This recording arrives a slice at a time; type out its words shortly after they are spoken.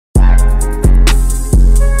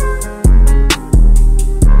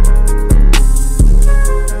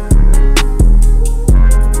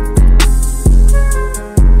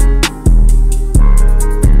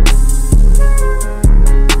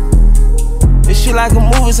shit like a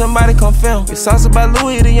movie, somebody come film. It's sauce by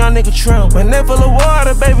Louis, the young nigga trim. My neck full of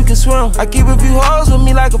water, baby can swim. I keep a few hoes with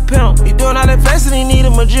me like a pimp. He doing all that flexing, he need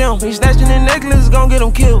him a gym. He snatching the necklace, gon' get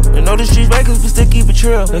him killed. And know the streets reckless, but still keep it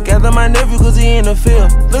trill. Look after my nephew, cause he in the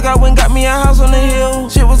field. Look, I went got me a house on the hill.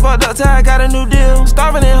 Shit was fucked up till I got a new deal.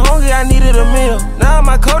 Starving and hungry, I needed a meal. Now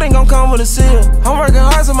my coat ain't gon' come with a seal. I'm working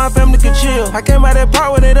hard so my family can chill. I came out that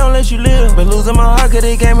part where they don't let you live. Been losing my heart cause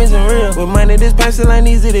they game isn't real. With money, this pain still ain't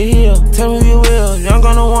easy to heal. Tell me if you will, young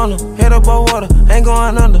gonna wanna. Head up on water, ain't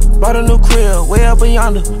going under. Bought a new crib, way up in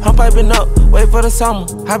yonder. I'm piping up, wait for the summer.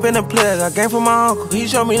 I been a player, I came from my uncle. He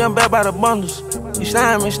showed me them back by the bundles. He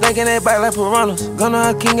slime me, snaking that back like piranhas.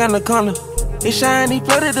 Gunna, king on the corner. He shine, he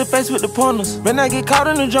flooded the face with the pointers. When I get caught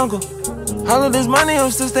in the jungle. All of this money,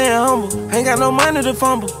 I'm still staying humble. Ain't got no money to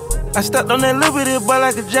fumble. I stepped on that little bitty boy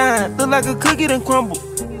like a giant. Look like a cookie then crumble.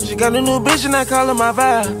 She got a new bitch and I call her my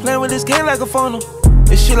vibe. Playing with this game like a funnel.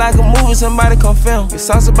 This shit like a movie, somebody come film. It's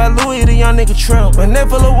sauce by Louis, the young nigga trim. My neck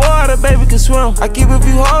full of water, baby can swim. I keep a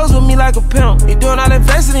few hoes with me like a pimp. He doing all that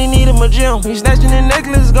flexing, he need him a gym. He snatching the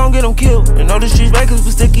necklace, gon' get him killed. And know the streets reckless,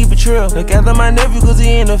 but still keep it trill. Look after my nephew, cause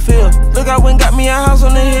he in the field. Look, I went got me a house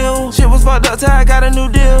on the hill. Shit was fucked up till I got a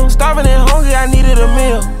new deal. Starving and hungry, I needed a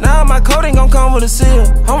meal. Now my coat ain't gon' come with a seal.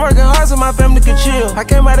 I'm working hard so my family can chill. I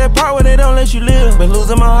came out that part where they don't let you live. Been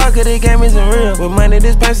losing my heart cause they game isn't real. With money,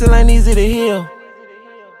 this pain still ain't easy to heal.